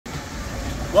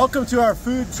Welcome to our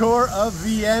food tour of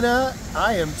Vienna.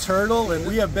 I am Turtle, and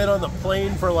we have been on the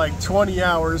plane for like 20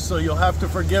 hours, so you'll have to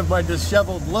forgive my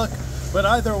disheveled look. But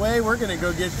either way, we're gonna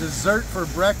go get dessert for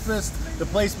breakfast. The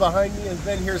place behind me has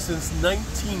been here since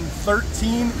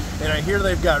 1913, and I hear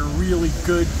they've got really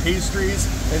good pastries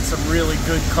and some really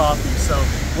good coffee. So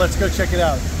let's go check it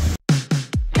out.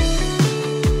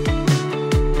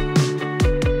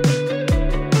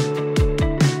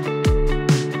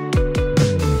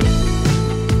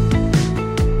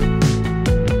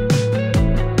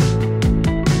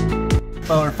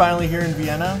 Well, we're finally here in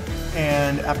Vienna,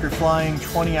 and after flying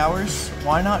 20 hours,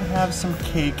 why not have some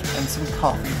cake and some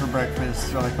coffee for breakfast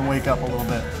so I can wake up a little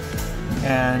bit.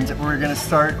 And we're gonna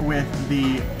start with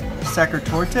the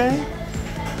Sachertorte,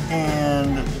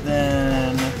 and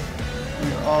then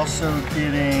we're also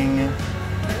getting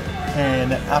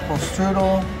an apple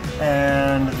strudel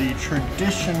and the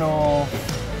traditional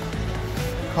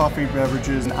coffee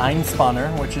beverages, an Einspanner,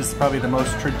 which is probably the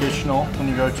most traditional when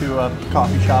you go to a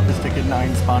coffee shop, is to get an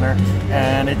Einspanner.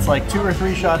 And it's like 2 or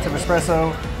 3 shots of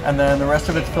espresso, and then the rest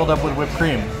of it's filled up with whipped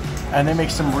cream. And they make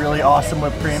some really awesome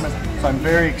whipped cream, so I'm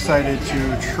very excited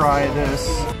to try this.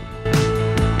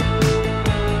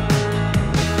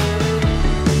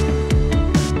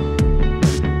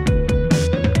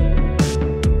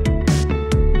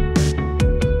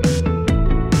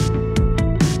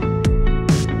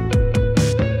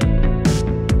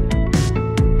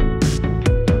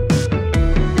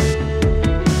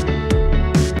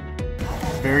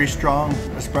 Very strong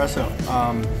espresso,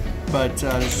 but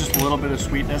there's just a little bit of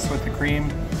sweetness with the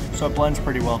cream, so it blends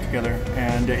pretty well together,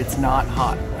 and it's not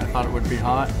hot. I thought it would be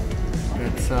hot.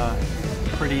 It's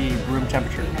pretty room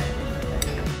temperature.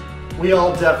 We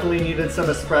all definitely needed some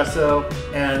espresso,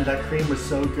 and that cream was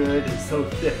so good and so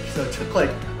thick, so it took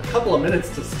like a couple of minutes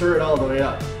to stir it all the way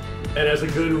up. And as a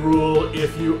good rule,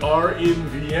 if you are in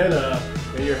Vienna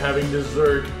and you're having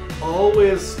dessert,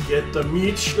 always get the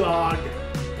Mietschlag.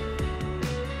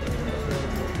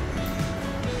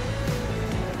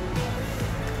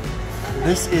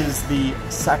 This is the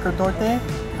Sachertorte.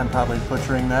 I'm probably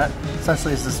butchering that.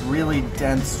 Essentially, it's this really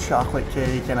dense chocolate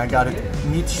cake, and I got it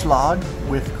Mietschlag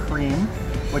with cream,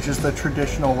 which is the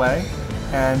traditional way.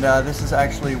 And this is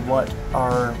actually what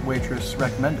our waitress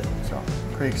recommended, so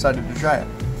pretty excited to try it.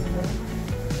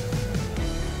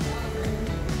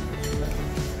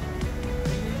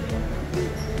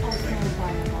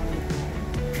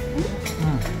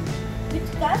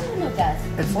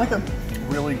 It's like a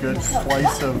really good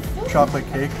slice of chocolate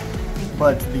cake,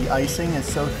 but the icing is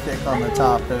so thick on the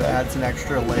top that it adds an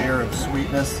extra layer of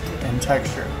sweetness and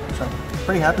texture. So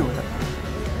pretty happy with it.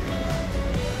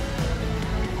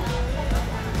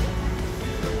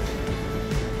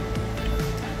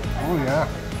 Oh yeah.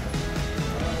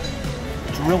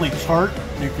 It's really tart.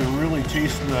 You can really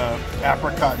taste the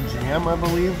apricot jam, I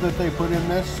believe, that they put in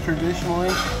this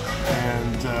traditionally.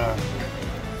 And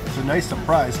it's a nice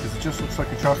surprise because it just looks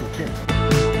like a chocolate cake.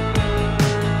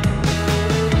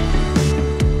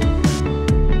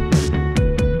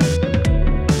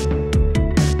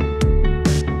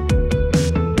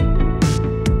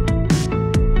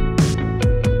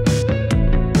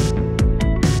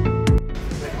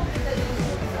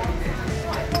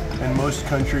 And most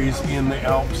countries in the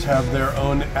Alps have their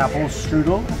own apple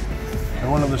strudel. And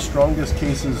one of the strongest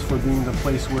cases for being the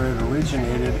place where it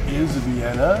originated is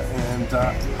Vienna, and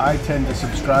I tend to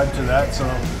subscribe to that. So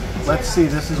let's see,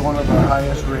 this is one of the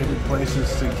highest rated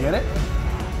places to get it.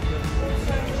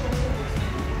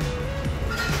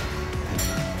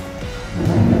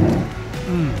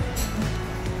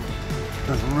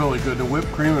 It's really good. The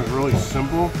whipped cream is really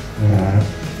simple,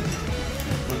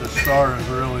 but the star is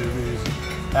really these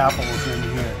apples in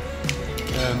here,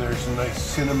 and there's a nice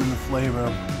cinnamon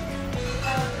flavor.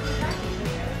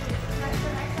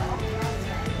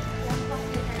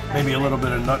 Maybe a little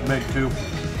bit of nutmeg too.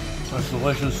 It's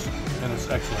delicious and it's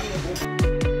excellent.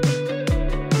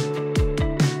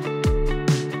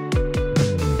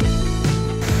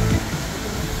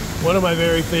 One of my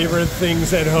very favorite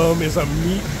things at home is a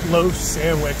meatloaf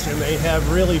sandwich, and they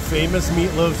have really famous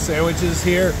meatloaf sandwiches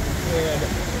here. And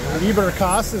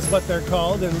Leberkäse is what they're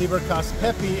called, and Leberkäse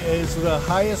Peppy is the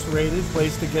highest rated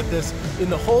place to get this in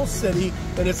the whole city,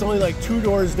 and it's only like 2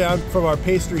 doors down from our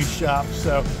pastry shop.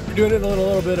 So we're doing it in a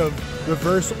little bit of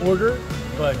reverse order,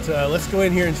 but let's go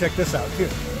in here and check this out here.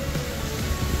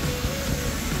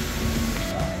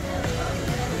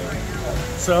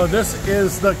 So this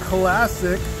is the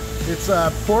classic. It's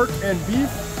pork and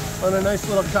beef on a nice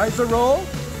little Kaiser roll.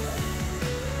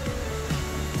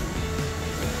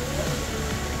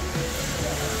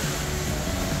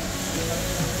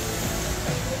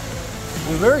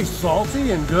 They're very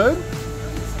salty and good.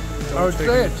 I would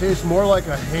say it tastes more like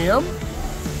a ham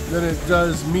than it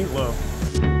does meatloaf.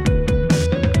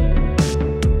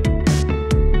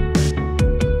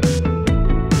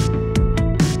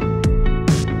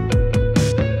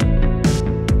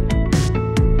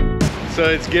 So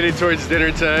it's getting towards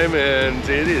dinner time, and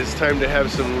it is time to have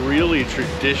some really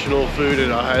traditional food at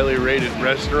a highly rated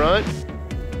restaurant.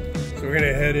 So we're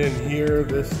gonna head in here.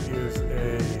 This is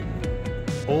a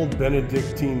old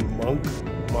Benedictine monk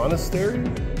monastery,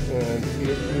 and it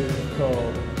is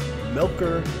called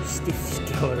Melker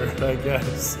Stiftskeller, I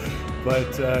guess.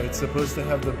 But it's supposed to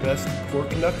have the best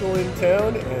pork knuckle in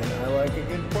town, and I like a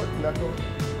good pork knuckle.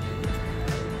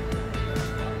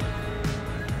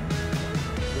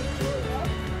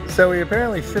 So we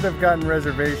apparently should have gotten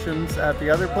reservations at the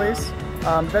other place.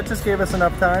 That just gave us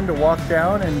enough time to walk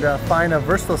down and find a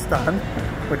Würstelstand,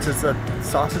 which is a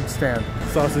sausage stand.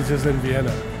 Sausages in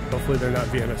Vienna. Hopefully they're not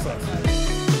Vienna sausages.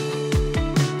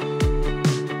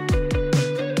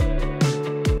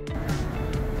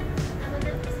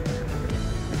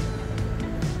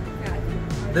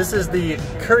 This is the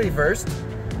currywurst,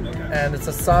 and it's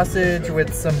a sausage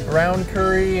with some brown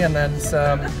curry and then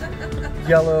some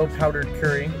yellow powdered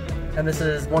curry. And this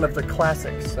is one of the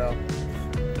classics, so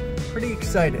pretty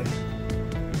excited.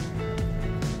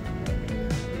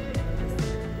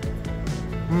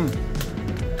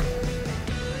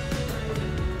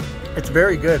 It's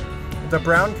very good. The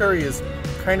brown curry is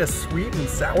kind of sweet and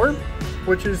sour,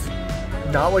 which is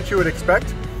not what you would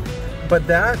expect. But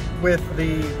that with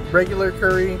the regular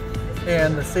curry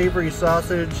and the savory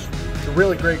sausage, it's a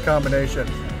really great combination.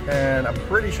 And I'm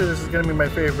pretty sure this is gonna be my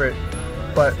favorite,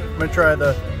 but I'm gonna try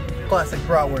the classic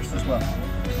bratwurst as well.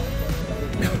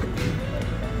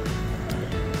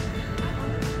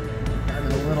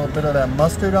 Add a little bit of that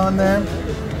mustard on there.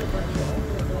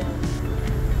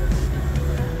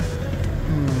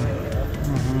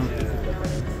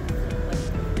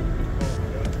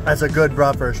 That's a good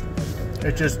bratwurst.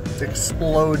 It just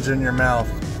explodes in your mouth.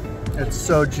 It's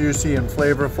so juicy and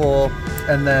flavorful,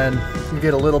 and then you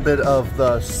get a little bit of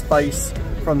the spice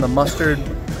from the mustard.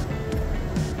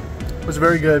 It was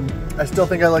very good. I still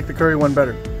think I like the curry one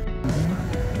better.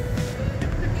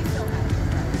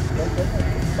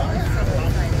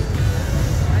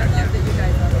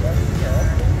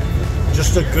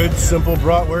 Just a good simple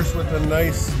bratwurst with a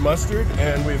nice mustard,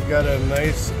 and we've got a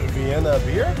nice Vienna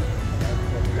beer.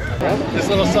 This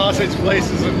little sausage place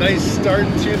is a nice start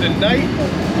to the night.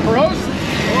 Prost!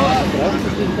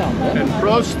 And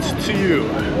prost to you.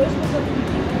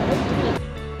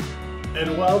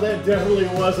 And while that definitely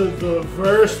wasn't the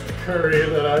first curry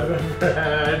that I've ever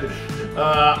had,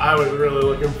 I was really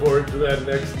looking forward to that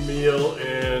next meal,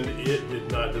 and it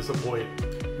did not disappoint.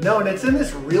 No, and it's in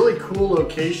this really cool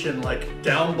location, like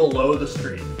down below the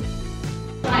street.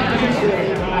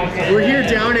 We're here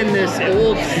down in this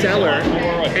old cellar,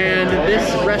 and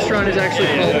this restaurant is actually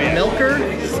called Melker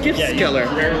Stiftskeller,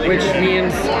 which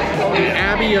means the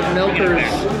Abbey of Melker's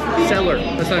cellar,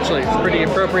 essentially. It's a pretty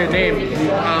appropriate name.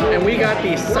 And we got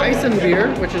the Saison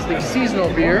beer, which is the seasonal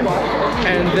beer,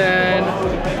 and then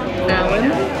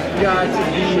Alan got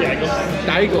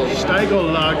the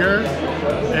Steigl Lager,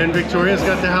 and Victoria's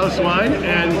got the house wine,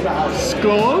 and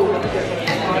Skål.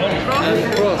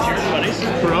 Prost.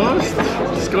 Prost.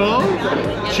 Skål.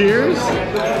 Cheers.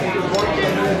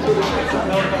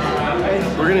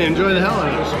 We're gonna enjoy the hell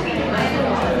out of this.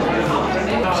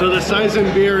 So the Saison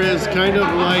beer is kind of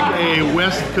like a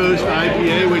West Coast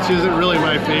IPA, which isn't really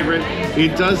my favorite.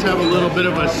 It does have a little bit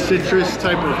of a citrus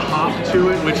type of hop to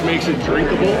it, which makes it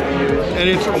drinkable. And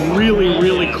it's really,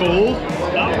 really cold.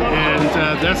 And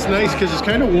that's nice because it's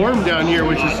kind of warm down here,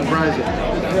 which is surprising.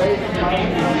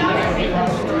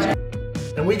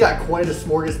 And we got quite a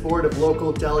smorgasbord of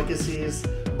local delicacies,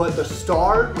 but the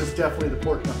star was definitely the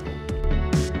pork knuckle.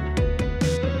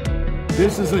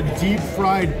 This is a deep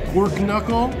fried pork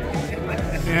knuckle,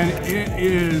 and it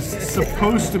is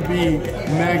supposed to be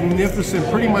magnificent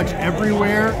pretty much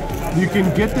everywhere. You can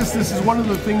get this. This is one of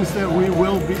the things that we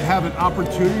will have an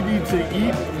opportunity to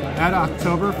eat at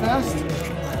Oktoberfest.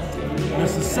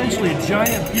 It's essentially a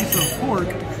giant piece of pork,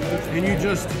 and you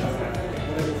just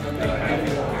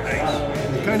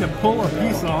kind of pull a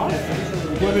piece off,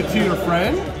 give it to your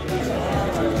friend.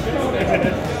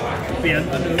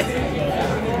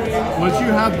 Once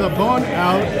you have the bone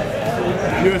out,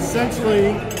 you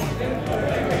essentially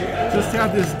just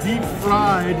have this deep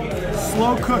fried,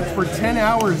 slow cooked for 10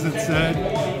 hours, it said,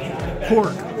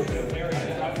 pork.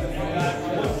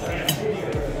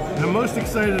 And I'm most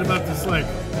excited about this, like,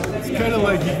 it's kind of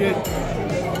like you get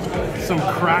some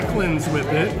cracklings with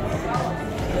it.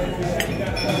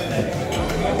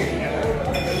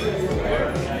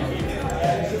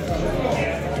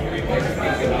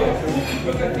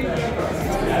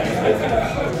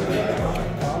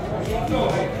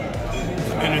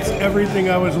 everything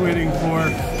I was waiting for.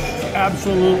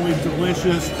 Absolutely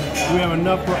delicious. We have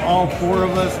enough for all 4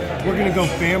 of us. We're gonna go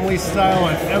family style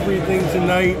on everything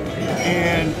tonight,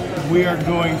 and we are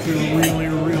going to really,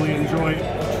 really enjoy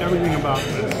everything about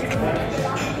this.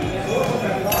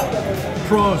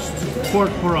 Prost, pork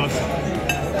prost.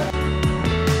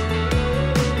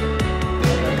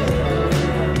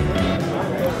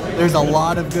 There's a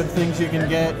lot of good things you can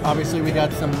get. Obviously, we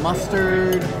got some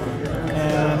mustard,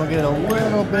 and we'll get a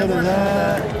little bit of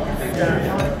that.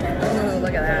 Ooh,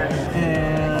 look at that.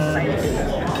 And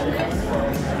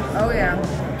oh yeah.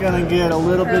 Gonna get a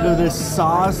little bit of this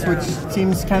sauce, which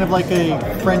seems kind of like a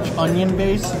French onion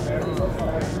base. Oh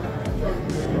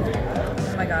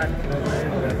my god.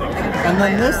 And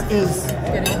then this is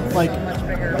like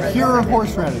pure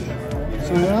horseradish.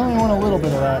 So we only want a little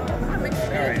bit of that.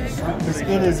 Because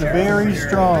it is very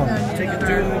strong.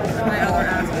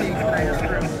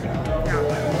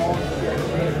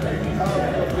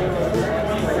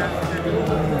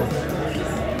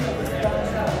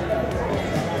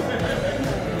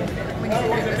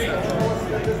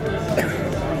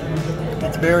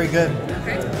 It's very good.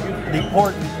 The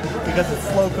pork, because it's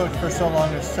slow cooked for so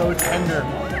long, is so tender.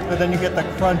 But then you get the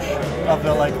crunch of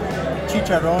the like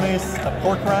chicharrones, the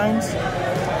pork rinds,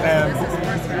 and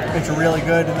it's really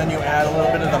good. And then you add a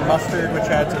little bit of the mustard, which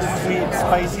adds a sweet,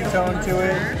 spicy tone to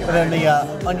it. And then the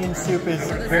onion soup is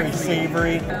very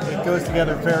savory. It goes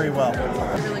together very well.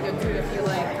 It's really good too if you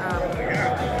like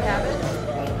cabbage.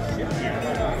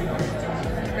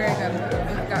 It's very good.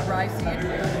 It's got rye seed.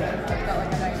 It's got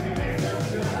like a nice.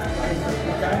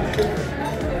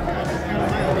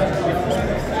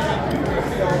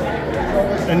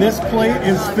 And this plate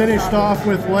is finished off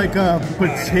with like a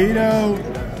potato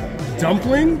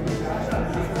dumpling.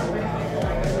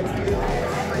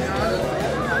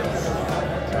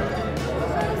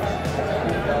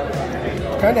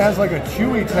 Kind of has like a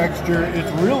chewy texture.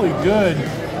 It's really good.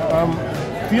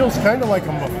 Feels kind of like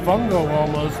a mofongo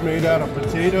almost, made out of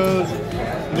potatoes.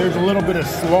 There's a little bit of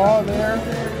slaw there.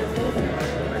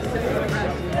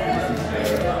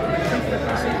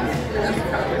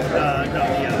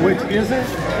 Which isn't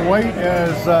quite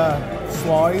as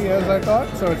slawy as I thought,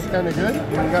 so it's kind of good.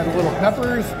 And we got little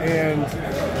peppers, and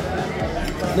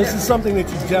this is something that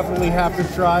you definitely have to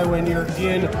try when you're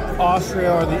in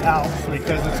Austria or the Alps,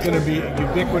 because it's going to be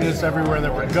ubiquitous everywhere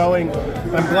that we're going.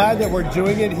 I'm glad that we're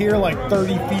doing it here like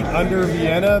 30 feet under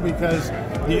Vienna, because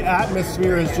the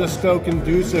atmosphere is just so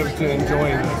conducive to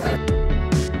enjoying this.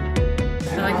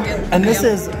 And this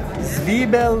is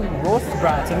Zwiebel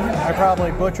Rostbraten. I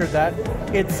probably butchered that.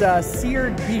 It's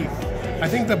seared beef. I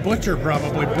think the butcher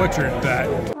probably butchered that.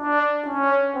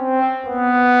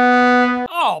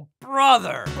 Oh,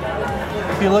 brother!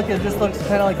 If you look, it just looks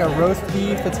kind of like a roast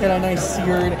beef that's got a nice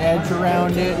seared edge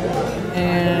around it.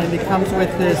 And it comes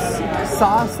with this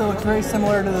sauce that looks very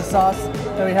similar to the sauce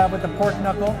that we have with the pork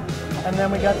knuckle. And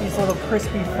then we got these little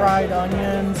crispy fried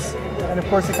onions. And of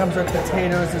course it comes with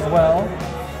potatoes as well.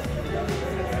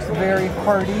 It's very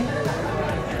hearty.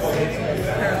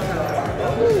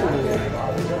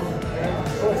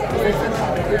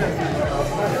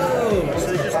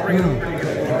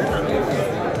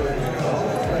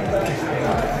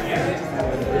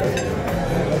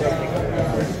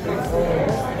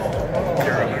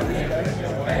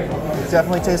 It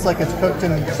definitely tastes like it's cooked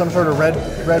in some sort of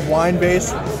red wine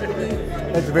base.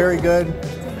 It's very good.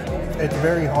 It's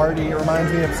very hearty. It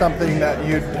reminds me of something that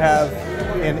you'd have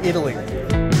in Italy.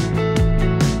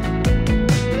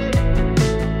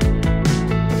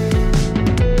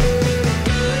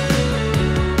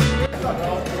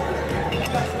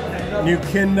 You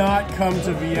cannot come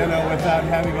to Vienna without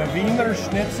having a Wiener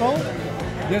Schnitzel.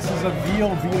 This is a veal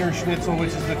Wiener Schnitzel,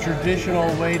 which is the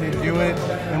traditional way to do it.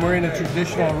 And we're in a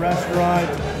traditional restaurant.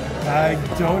 I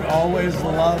don't always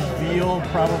love veal,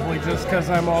 probably just because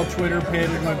I'm all Twitter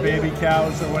painted with baby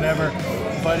cows or whatever.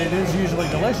 But it is usually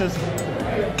delicious.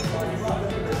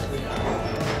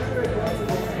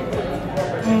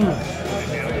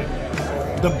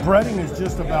 The breading is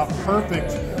just about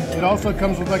perfect. It also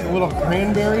comes with like a little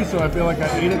cranberry, so I feel like I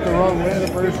ate it the wrong way the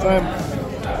first time.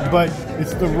 But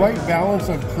it's the right balance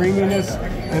of creaminess,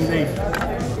 and they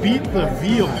beat the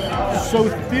veal so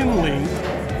thinly,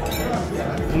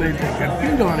 and they take a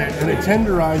beat on it, and it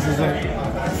tenderizes it.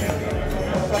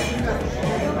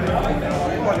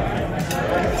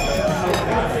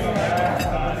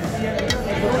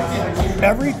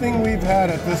 Everything we've had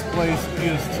at this place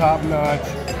is top-notch.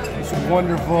 It's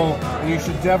wonderful, and you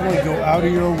should definitely go out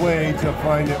of your way to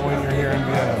find it when you're here in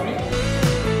Vienna.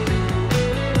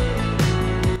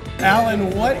 Alan,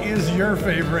 what is your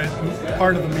favorite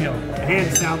part of the meal?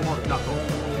 Hands down, pork knuckle.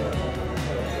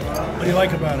 What do you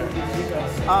like about it?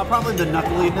 Probably the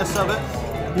knuckliness of it.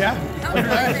 Yeah? That was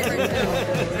my favorite too.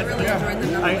 I really enjoyed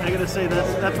the knuckle. I gotta say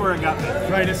that's where it got me.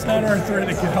 Right, it's not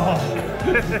arthritic at all.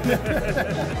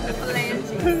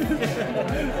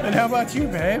 And how about you,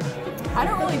 babe? I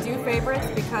don't really do favorites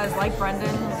because, like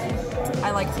Brendan,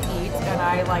 I like to eat and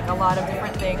I like a lot of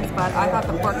different things, but I thought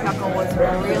the pork knuckle was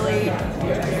really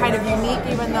kind of unique,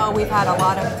 even though we've had a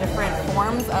lot of different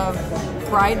forms of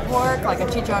fried pork, like a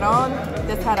chicharron.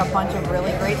 This had a bunch of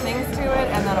really great things to it,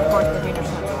 and then of course the Wiener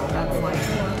Schnitzel. That's like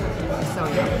so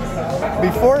yummy.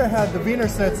 Before I had the Wiener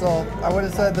Schnitzel, I would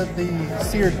have said that the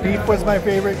seared beef was my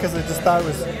favorite because I just thought it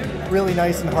was really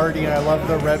nice and hearty, and I love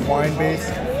the red wine base.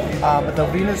 But the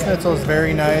Wiener Schnitzel is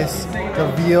very nice. The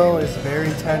veal is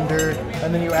very tender,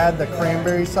 and then you add the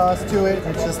cranberry sauce to it.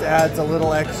 It just adds a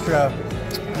little extra,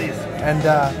 and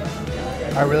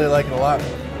I really like it a lot.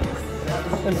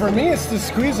 And for me, it's the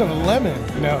squeeze of a lemon.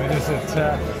 No, it isn't.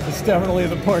 It's definitely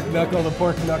the pork knuckle. The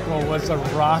pork knuckle was a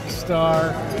rock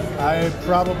star. I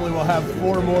probably will have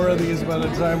 4 more of these by the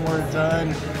time we're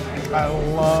done. I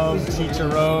love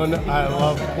chicharron. I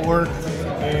love pork,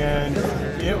 and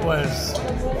it was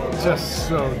just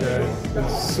so good.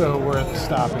 It's so worth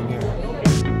stopping here.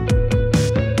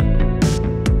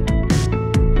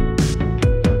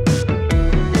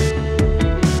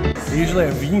 They usually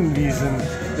have Viennese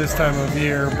this time of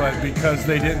year, but because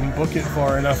they didn't book it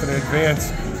far enough in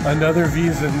advance, another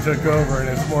Wiesn took over, and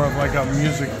it's more of like a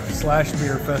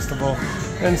music/beer festival.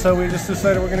 And so we just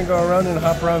decided we're going to go around and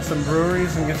hop around some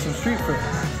breweries and get some street food.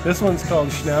 This one's called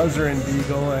Schnauzer and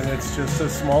Beagle, and it's just a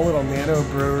small little nano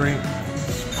brewery.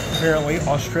 Apparently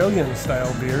Australian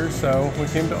style beer, so we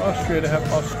came to Austria to have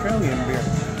Australian beer.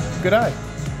 Good eye.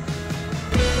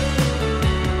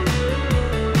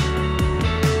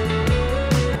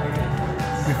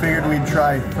 We figured we'd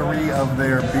try 3 of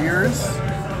their beers.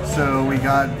 So we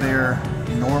got their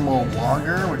normal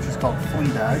lager, which is called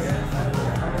Fleabag.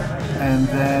 And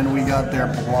then we got their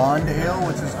blonde ale,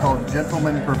 which is called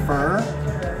Gentlemen Prefer.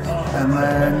 And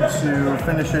then to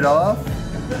finish it off,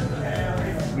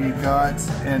 we got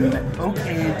an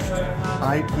oak-aged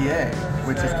IPA,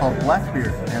 which is called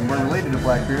Blackbeard. And we're related to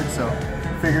Blackbeard, so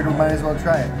figured we might as well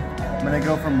try it. I'm gonna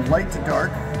go from light to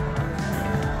dark.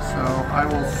 So I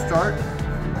will start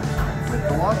with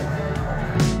the lager.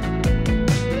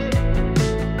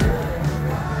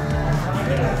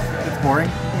 It's boring.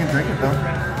 You can drink it though.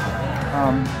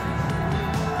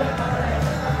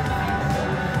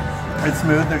 It's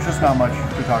smooth. There's just not much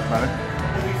to talk about it.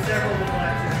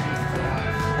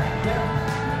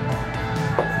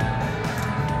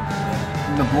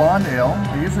 And the blonde ale,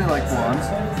 I usually like blondes.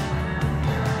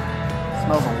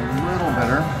 Smells a little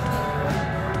bitter.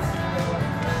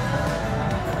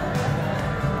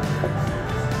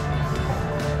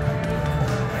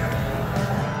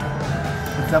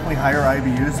 Definitely higher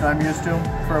IBUs than I'm used to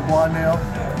for a blonde ale.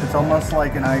 It's almost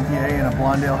like an IPA and a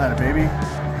blonde ale had a baby.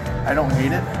 I don't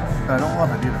hate it, but I don't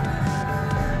love it either.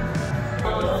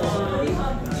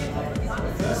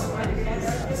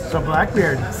 So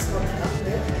Blackbeard,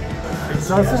 it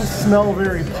doesn't smell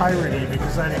very piratey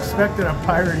because I'd expected a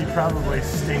piratey probably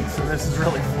stinks, and this is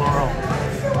really floral.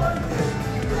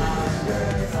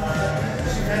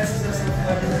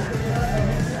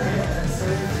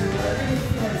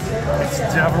 It's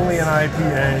definitely an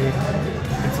IPA.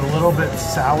 It's a little bit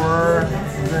sourer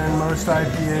than most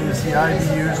IPAs. The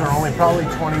IBUs are only probably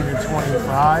 20 to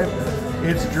 25.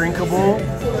 It's drinkable.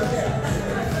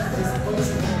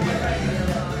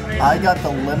 I got the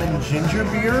lemon ginger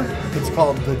beer. It's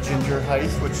called the Ginger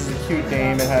Heist, which is a cute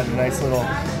name. It had a nice little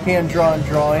hand-drawn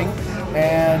drawing.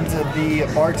 And the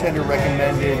bartender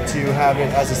recommended to have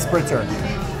it as a spritzer.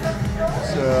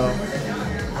 So,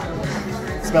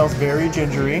 it smells very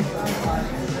gingery.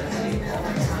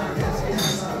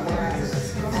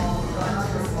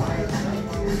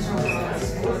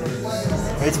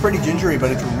 It's pretty gingery, but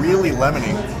it's really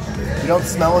lemony. You don't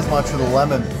smell as much of the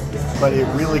lemon, but it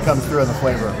really comes through in the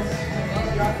flavor.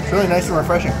 It's really nice and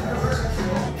refreshing.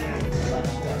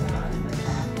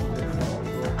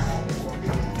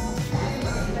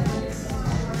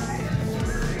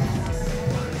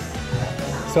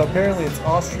 So apparently it's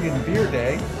Austrian Beer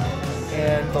Day,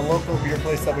 and the local beer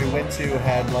place that we went to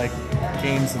had like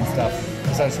games and stuff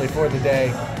essentially for the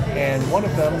day, and one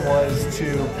of them was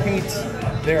to paint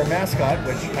their mascot,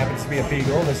 which happens to be a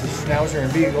beagle. This is Schnauzer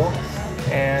and Beagle,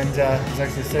 and he's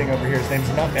actually sitting over here. His name's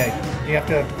Nutmeg. You have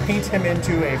to paint him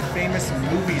into a famous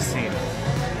movie scene.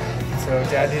 So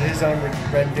Dad did his own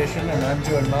rendition, and I'm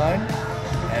doing mine,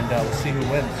 and we'll see who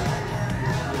wins.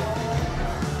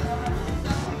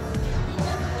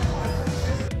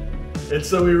 And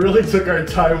so we really took our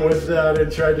time with that and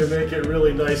tried to make it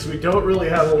really nice. We don't really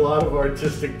have a lot of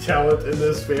artistic talent in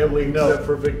this family except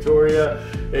for Victoria.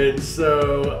 And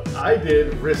so I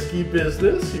did risky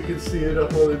business. You can see it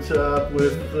up on the top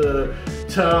with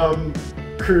Tom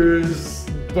Cruise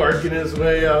barking his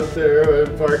way out there,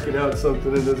 barking out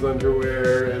something in his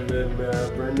underwear, and then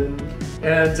Brendan.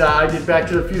 And I did Back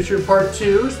to the Future Part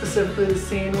 2, specifically the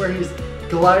scene where he's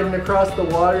gliding across the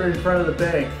water in front of the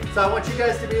bank. So I want you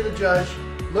guys to be the judge.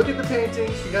 Look at the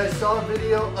paintings. You guys saw a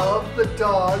video of the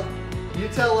dog. You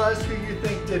tell us who you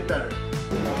think did better.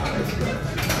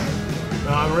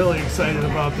 I'm really excited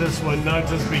about this one, not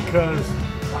just because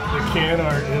the can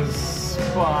art is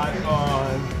spot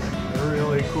on. They're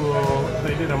really cool.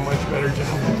 They did a much better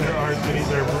job with their art than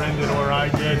either Brendan or I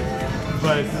did.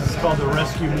 But this is called the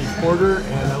Rescue Me Porter,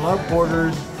 and I love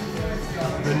porters.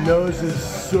 The nose is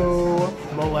so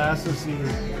molassesy.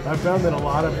 I found that a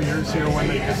lot of beers here, when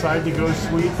they decide to go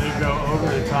sweet, they go over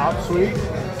the top sweet.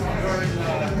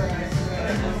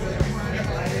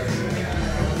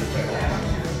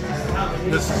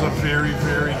 This is a very,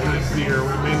 very good beer.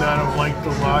 We may not have liked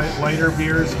the lighter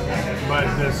beers, but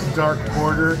this dark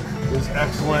porter is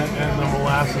excellent, and the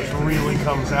molasses really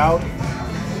comes out.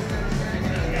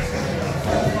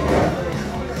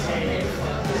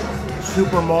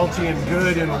 Super malty and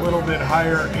good, and a little bit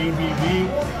higher ABV.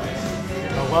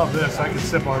 I love this. I could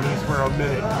sip on this for a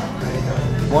minute.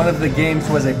 One of the games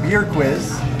was a beer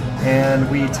quiz, and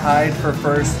we tied for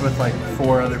first with like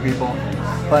 4 other people.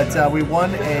 But we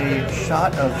won a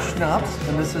shot of schnapps,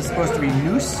 and this is supposed to be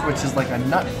Nuss, which is like a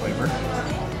nut flavor.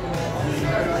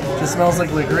 Just smells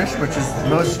like licorice, which is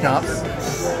most schnapps.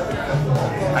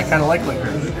 I kind of like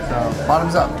licorice, so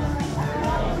bottoms up.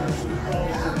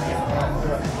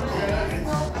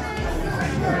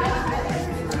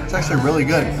 It's actually really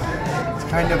good. It's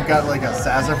kind of got like a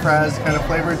sassafras kind of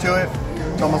flavor to it.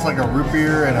 It's almost like a root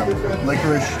beer and a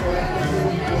licorice.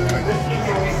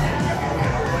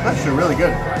 It's actually really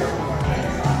good.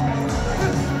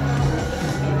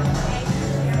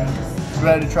 So I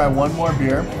had to try one more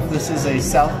beer. This is a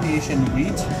South Asian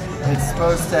wheat. It's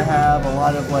supposed to have a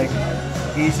lot of like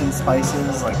Asian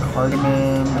spices like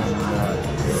cardamom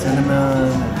and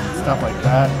cinnamon and stuff like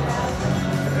that.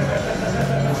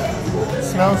 It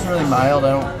smells really mild.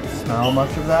 I don't smell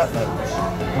much of that, but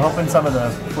I'm hoping some of the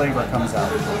flavor comes out.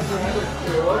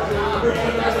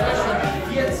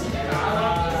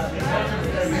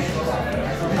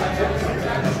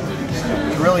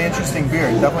 It's a really interesting beer.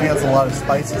 It definitely has a lot of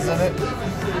spices in it.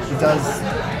 It does,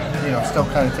 you know, still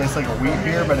kind of taste like a wheat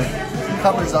beer, but it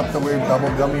covers up the weird bubble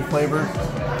gummy flavor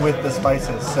with the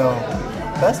spices. So,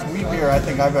 best wheat beer I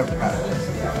think I've ever had.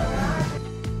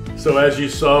 So as you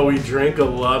saw, we drank a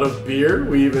lot of beer.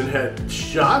 We even had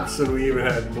shots, and we even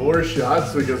had more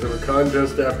shots because there were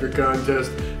contest after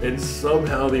contest, and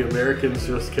somehow the Americans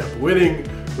just kept winning,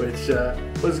 which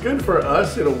was good for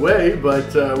us in a way,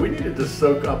 but we needed to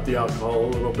soak up the alcohol a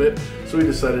little bit, so we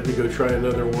decided to go try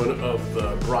another one of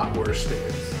the bratwurst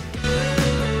stands.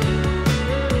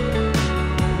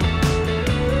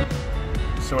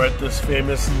 So we're at this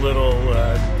famous little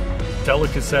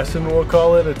delicacy, we'll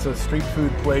call it. It's a street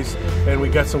food place, and we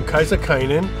got some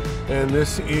Kaiserkeinen, and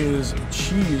this is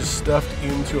cheese stuffed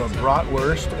into a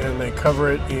bratwurst, and they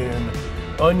cover it in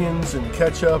onions and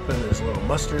ketchup, and there's a little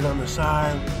mustard on the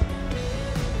side.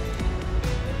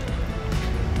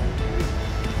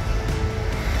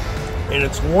 And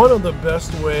it's one of the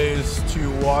best ways to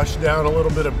wash down a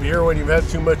little bit of beer when you've had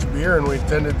too much beer, and we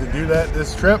tended to do that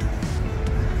this trip.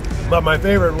 But my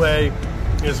favorite way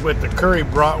is with the curry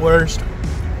bratwurst.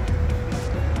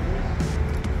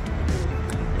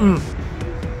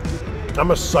 I'm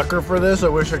a sucker for this. I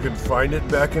wish I could find it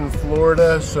back in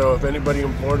Florida. So if anybody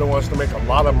in Florida wants to make a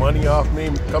lot of money off me,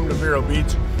 come to Vero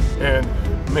Beach and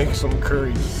make some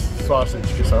curry sausage,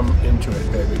 because I'm into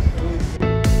it, baby.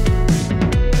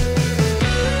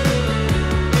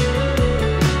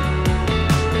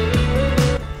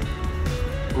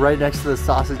 Right next to the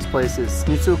sausage place is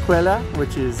Stiftskeller,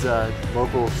 which is a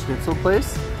local schnitzel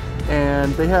place.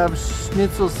 And they have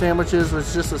schnitzel sandwiches, which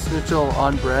is just a schnitzel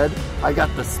on bread. I got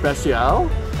the special,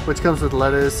 which comes with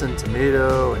lettuce and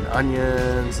tomato and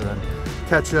onions and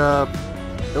ketchup.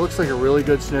 It looks like a really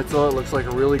good schnitzel. It looks like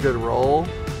a really good roll.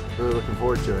 Really looking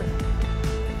forward to it.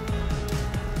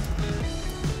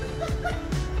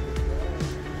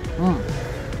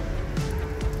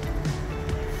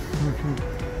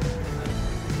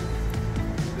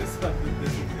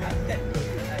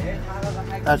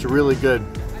 That's really good.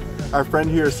 Our friend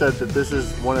here said that this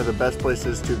is one of the best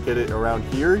places to get it around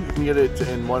here. You can get it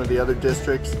in one of the other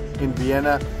districts in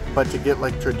Vienna, but to get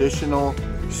like traditional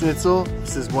schnitzel,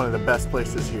 this is one of the best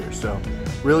places here. So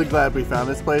really glad we found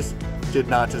this place. Did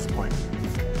not disappoint.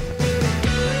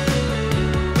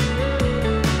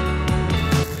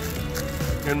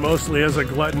 And mostly as a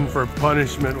glutton for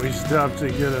punishment, we stopped to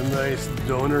get a nice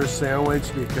doner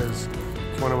sandwich because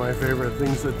it's one of my favorite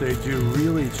things that they do,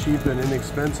 really cheap and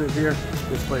inexpensive here.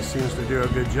 This place seems to do a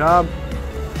good job.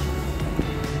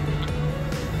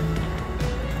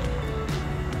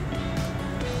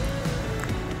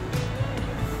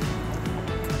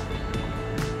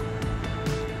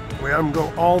 We had them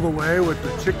go all the way with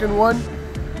the chicken one.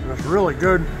 It was really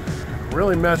good,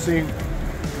 really messy,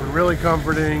 and really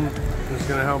comforting. It's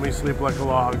gonna help me sleep like a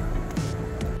log.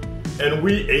 And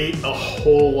we ate a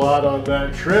whole lot on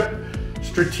that trip.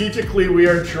 Strategically, we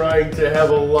are trying to have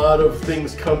a lot of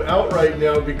things come out right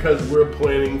now because we're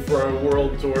planning for our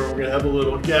world tour. We're gonna have a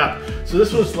little gap. So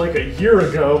this was like a year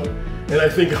ago, and I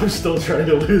think I'm still trying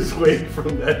to lose weight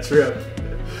from that trip.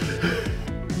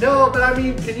 No, but I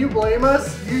mean, can you blame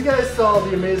us? You guys saw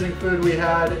the amazing food we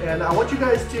had, and I want you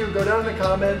guys to go down in the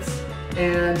comments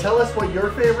and tell us what your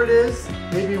favorite is,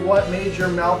 maybe what made your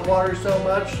mouth water so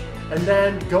much, and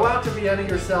then go out to Vienna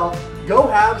yourself, go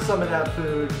have some of that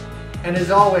food, and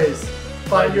as always,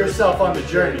 find yourself on the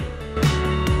journey.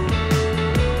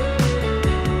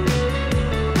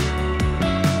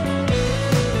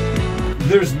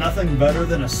 There's nothing better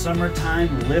than a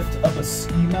summertime lift up a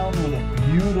ski mountain with a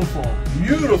beautiful,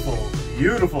 beautiful,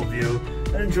 beautiful view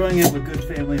and enjoying it with good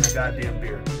family and a goddamn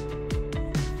beer.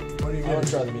 What are you gonna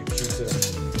try the meat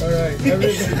prosciutto? All right, meat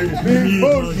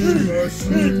prosciutto.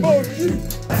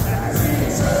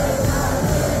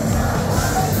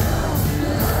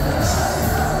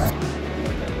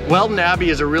 Welton Abbey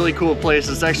is a really cool place.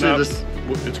 It's actually this.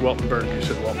 It's Weltenberg. You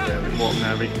said Walton Abbey. Walton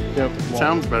Abbey. Yep.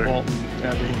 Sounds better. Walton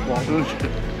Abbey. Walton.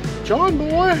 John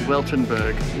boy.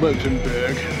 Weltenberg.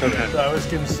 Weltenberg. Okay. So I was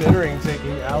considering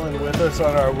taking Alan with us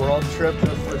on our world trip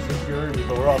just for security,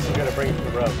 but we're also going to bring him to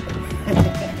the road.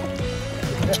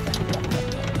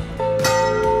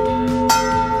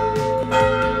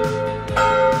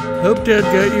 Hope Dad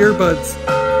got earbuds.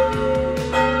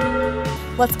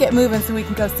 Let's get moving so we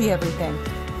can go see everything.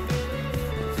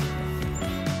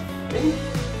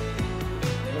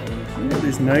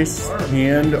 These nice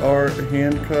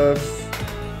handcuffs.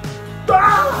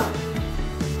 Ah!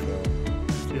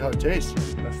 See how it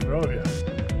tastes. Let's throw it.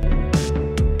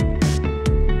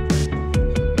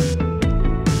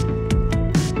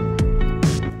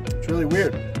 It's really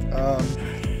weird.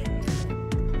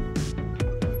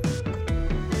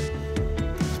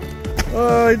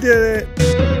 Oh, I did it.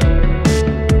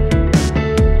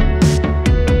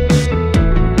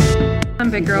 Come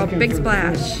on, big girl, big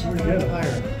splash.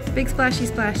 Big splashy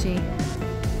splashy.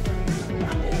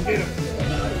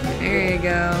 There you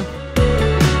go.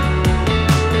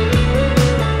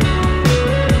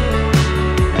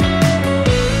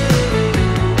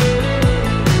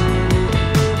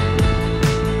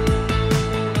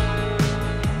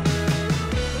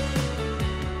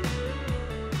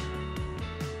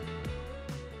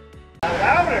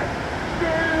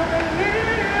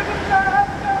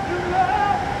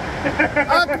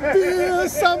 I can feel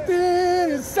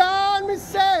something inside me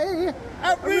say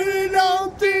I really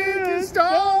don't think it's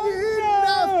strong enough.